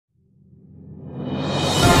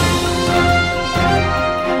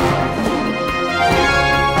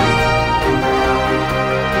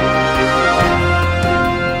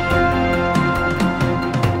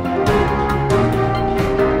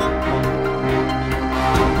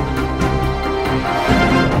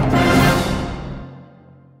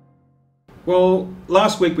Well,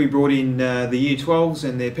 last week we brought in the Year 12s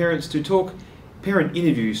and their parents to talk parent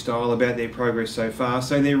interview style about their progress so far,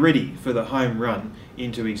 so they're ready for the home run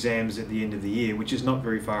into exams at the end of the year, which is not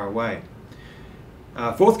very far away.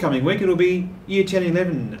 Forthcoming week it'll be Year 10 and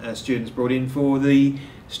 11 students brought in for the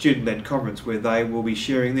student-led conference, where they will be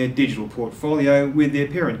sharing their digital portfolio with their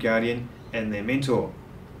parent guardian and their mentor.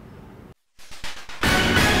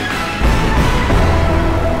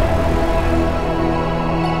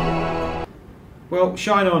 Well,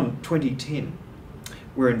 Shine On 2010.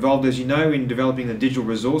 We're involved, as you know, in developing the digital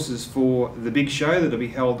resources for the big show that will be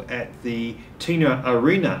held at the Tina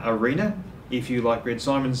Arena, if you like Red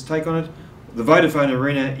Simon's take on it, the Vodafone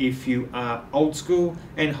Arena if you are old school,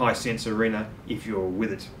 and Hisense Arena if you're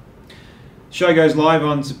with it. Show goes live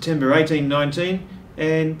on September 18-19,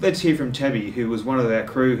 and let's hear from Tabby, who was one of our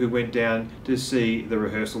crew who went down to see the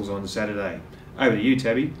rehearsals on Saturday. Over to you,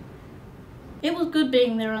 Tabby. It was good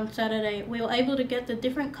being there on Saturday. We were able to get the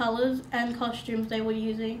different colours and costumes they were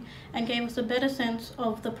using and gave us a better sense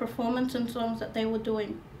of the performance and songs that they were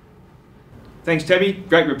doing. Thanks, Tabby.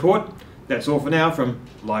 Great report. That's all for now from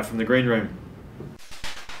Live from the Green Room.